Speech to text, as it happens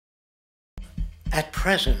At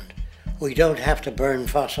present, we don't have to burn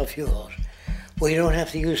fossil fuels. We don't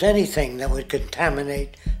have to use anything that would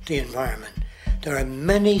contaminate the environment. There are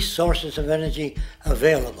many sources of energy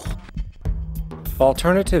available.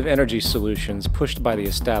 Alternative energy solutions pushed by the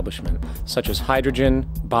establishment, such as hydrogen,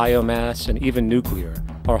 biomass, and even nuclear,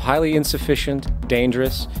 are highly insufficient,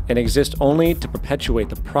 dangerous, and exist only to perpetuate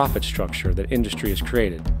the profit structure that industry has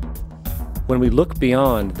created. When we look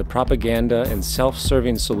beyond the propaganda and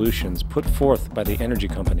self-serving solutions put forth by the energy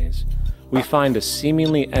companies, we find a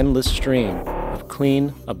seemingly endless stream of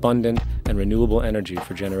clean, abundant, and renewable energy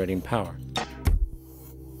for generating power.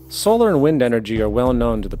 Solar and wind energy are well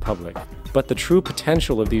known to the public, but the true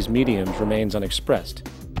potential of these mediums remains unexpressed.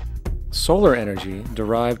 Solar energy,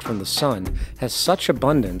 derived from the sun, has such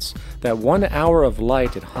abundance that 1 hour of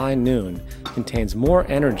light at high noon contains more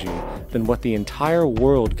energy than what the entire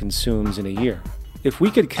world consumes in a year. If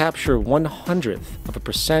we could capture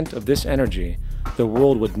 1/100% of this energy, the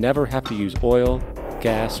world would never have to use oil,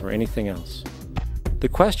 gas, or anything else. The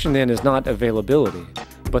question then is not availability,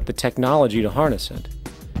 but the technology to harness it.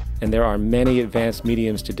 And there are many advanced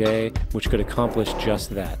mediums today which could accomplish just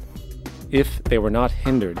that, if they were not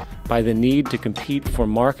hindered by the need to compete for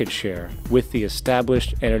market share with the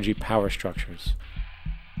established energy power structures.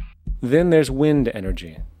 Then there's wind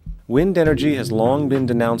energy. Wind energy has long been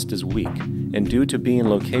denounced as weak, and due to being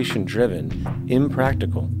location-driven,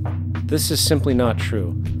 impractical. This is simply not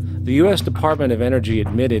true. The U.S. Department of Energy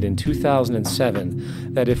admitted in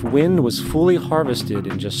 2007 that if wind was fully harvested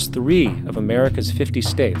in just 3 of America's 50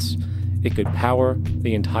 states, it could power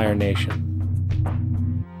the entire nation.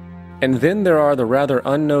 And then there are the rather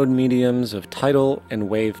unknown mediums of tidal and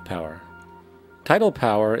wave power. Tidal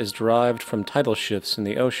power is derived from tidal shifts in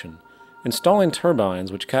the ocean. Installing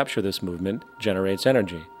turbines which capture this movement generates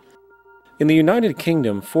energy. In the United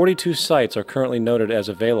Kingdom, 42 sites are currently noted as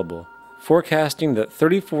available, forecasting that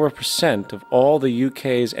 34% of all the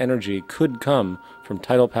UK's energy could come from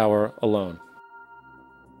tidal power alone.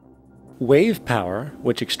 Wave power,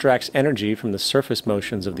 which extracts energy from the surface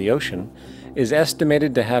motions of the ocean, is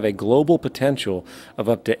estimated to have a global potential of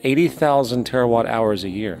up to 80,000 terawatt-hours a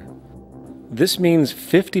year. This means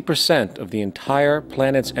 50% of the entire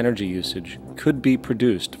planet's energy usage could be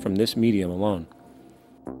produced from this medium alone.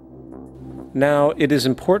 Now, it is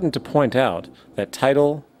important to point out that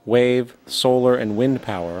tidal, wave, solar, and wind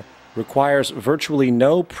power requires virtually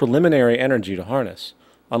no preliminary energy to harness,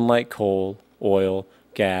 unlike coal, oil,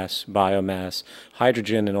 gas, biomass,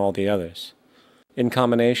 hydrogen, and all the others. In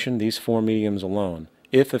combination, these 4 mediums alone,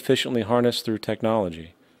 if efficiently harnessed through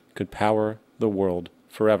technology, could power the world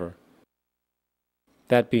forever.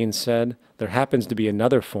 That being said, there happens to be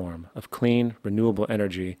another form of clean, renewable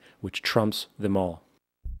energy which trumps them all: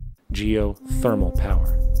 geothermal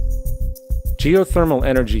power. Geothermal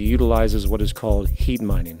energy utilizes what is called heat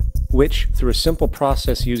mining, which, through a simple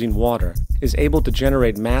process using water, is able to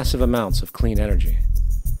generate massive amounts of clean energy.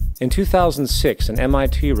 In 2006, an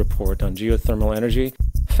MIT report on geothermal energy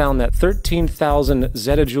found that 13,000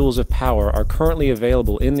 zettajoules of power are currently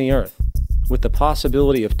available in the Earth, with the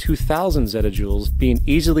possibility of 2,000 zettajoules being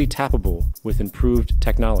easily tappable with improved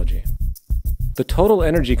technology. The total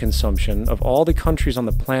energy consumption of all the countries on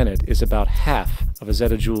the planet is about half of a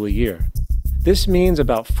zettajoule a year. This means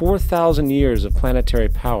about 4,000 years of planetary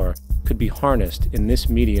power could be harnessed in this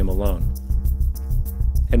medium alone.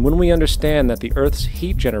 And when we understand that the Earth's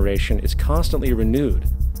heat generation is constantly renewed,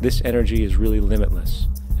 this energy is really limitless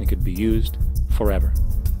and could be used forever.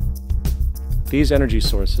 These energy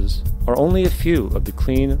sources are only a few of the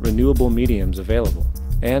clean, renewable mediums available,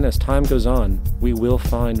 and as time goes on, we will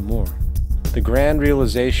find more. The grand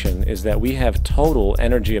realization is that we have total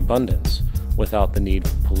energy abundance without the need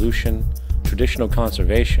for pollution, traditional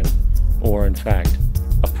conservation, or in fact,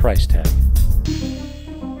 a price tag.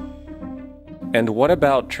 And what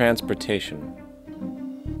about transportation?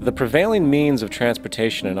 The prevailing means of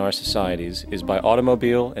transportation in our societies is by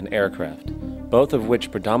automobile and aircraft, both of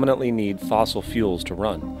which predominantly need fossil fuels to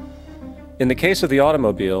run. In the case of the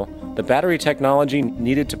automobile, the battery technology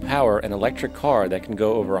needed to power an electric car that can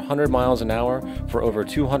go over 100 miles an hour for over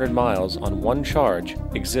 200 miles on one charge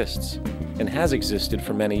exists, and has existed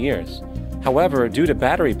for many years. However, due to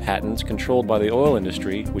battery patents controlled by the oil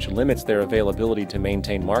industry, which limits their availability to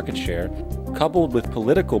maintain market share, coupled with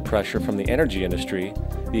political pressure from the energy industry,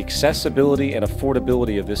 the accessibility and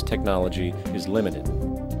affordability of this technology is limited.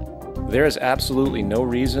 There is absolutely no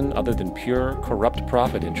reason other than pure, corrupt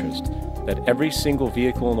profit interest that every single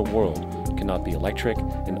vehicle in the world cannot be electric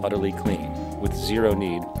and utterly clean, with zero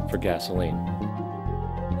need for gasoline.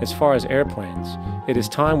 As far as airplanes, it is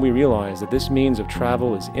time we realize that this means of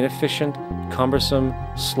travel is inefficient, cumbersome,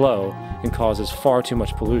 slow, and causes far too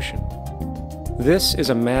much pollution. This is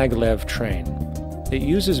a maglev train. It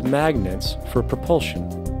uses magnets for propulsion.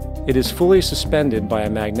 It is fully suspended by a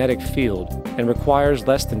magnetic field and requires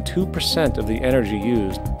less than 2% of the energy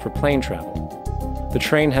used for plane travel. The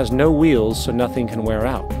train has no wheels, so nothing can wear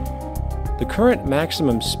out. The current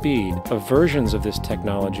maximum speed of versions of this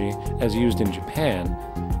technology, as used in Japan,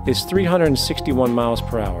 is 361 miles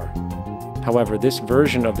per hour. However, this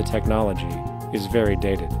version of the technology is very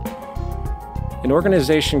dated. An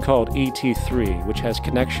organization called ET3, which has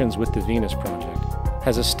connections with the Venus Project,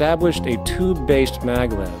 has established a tube-based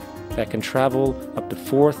maglev that can travel up to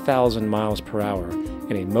 4,000 miles per hour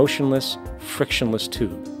in a motionless, frictionless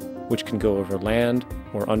tube, which can go over land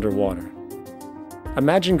or underwater.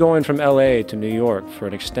 Imagine going from LA to New York for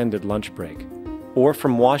an extended lunch break, or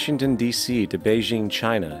from Washington, D.C. to Beijing,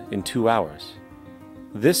 China in 2 hours.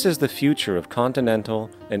 This is the future of continental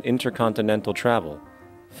and intercontinental travel,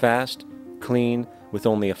 fast, clean, with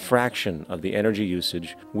only a fraction of the energy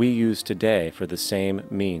usage we use today for the same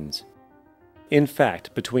means. In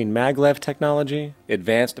fact, between maglev technology,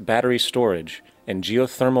 advanced battery storage, and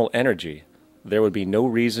geothermal energy, there would be no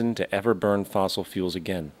reason to ever burn fossil fuels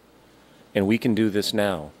again. And we can do this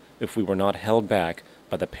now if we were not held back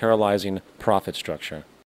by the paralyzing profit structure